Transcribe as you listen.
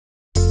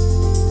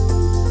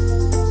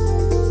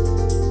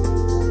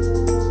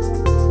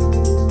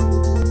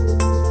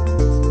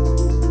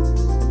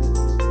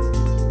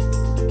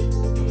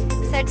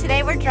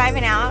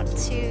driving out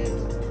to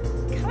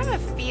kind of a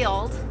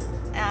field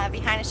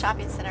behind a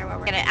shopping center where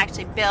we're going to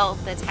actually build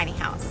the tiny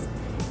house.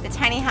 The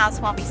tiny house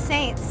won't be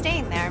staying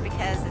there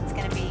because it's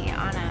going to be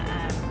on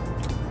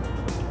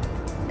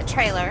a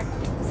trailer.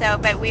 So,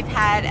 but we've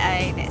had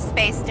a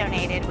space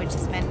donated, which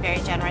has been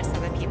very generous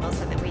of the people,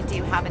 so that we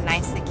do have a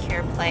nice,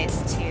 secure place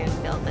to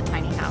build the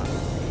tiny house.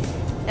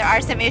 There are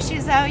some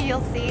issues though,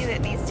 you'll see,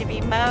 that needs to be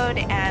mowed,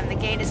 and the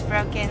gate is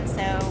broken,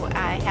 so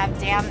I have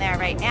Dan there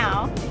right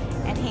now,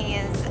 and he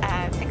is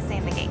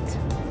fixing the gate.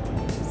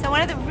 So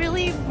one of the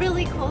really,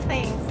 really cool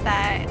things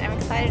that I'm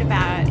excited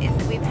about is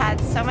that we've had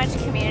so much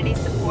community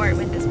support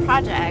with this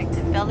project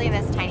and building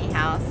this tiny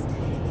house,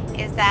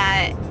 is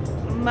that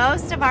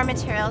most of our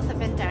materials have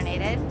been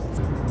donated.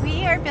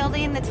 We are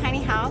building the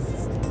tiny house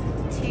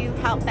to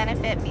help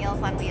benefit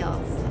Meals on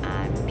Wheels.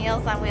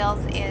 Meals on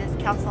Wheels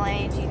is Council on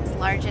Aging's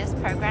largest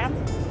program,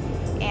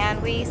 and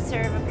we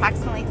serve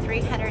approximately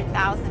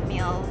 300,000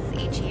 meals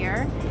each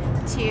year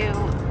to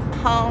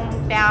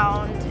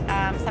homebound,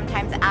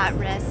 sometimes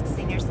at-risk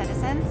senior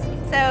citizens.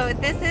 So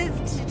this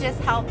is to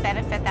just help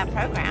benefit that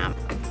program.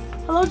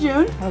 Hello,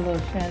 June. Hello,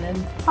 Shannon.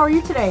 How are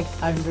you today?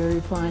 I'm very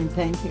fine,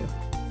 thank you.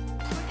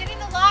 We're getting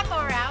the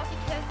lawnmower out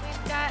because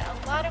we've got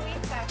a lot of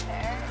weeds back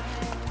there,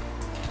 and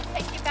we'll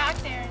take you back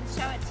there and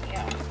show it to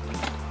you.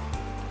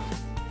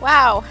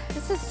 Wow,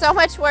 this is so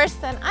much worse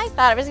than I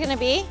thought it was going to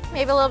be.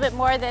 Maybe a little bit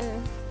more than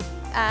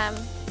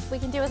we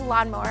can do with a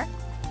lawnmower.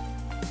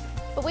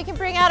 But we can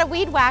bring out a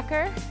weed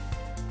whacker,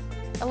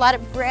 a lot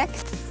of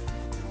bricks.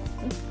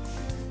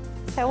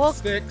 So we'll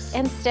sticks.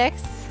 And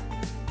sticks.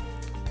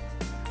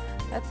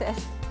 That's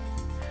it.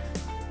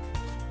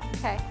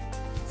 Okay.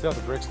 See how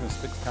the bricks and the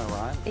sticks kind of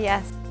rhyme?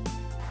 Yes.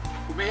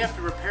 We may have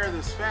to repair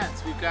this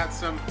fence. We've got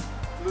some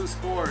loose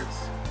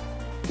boards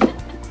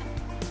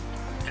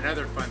and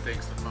other fun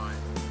things to find.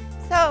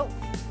 So,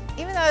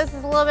 even though this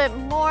is a little bit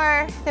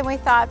more than we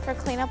thought for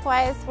cleanup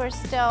wise,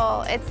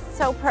 it's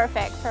so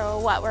perfect for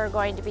what we're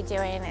going to be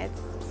doing.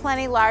 It's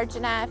plenty large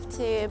enough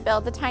to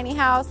build the tiny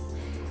house.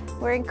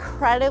 We're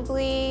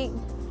incredibly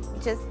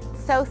just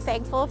so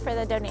thankful for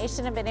the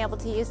donation and being able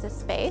to use this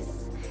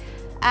space.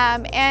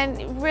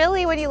 And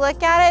really, when you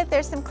look at it,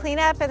 there's some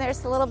cleanup and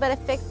there's a little bit of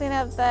fixing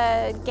of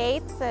the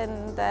gates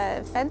and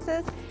the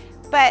fences,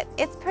 but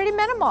it's pretty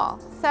minimal.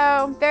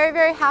 So very,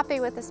 very happy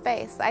with the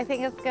space. I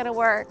think it's gonna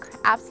work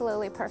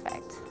absolutely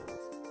perfect.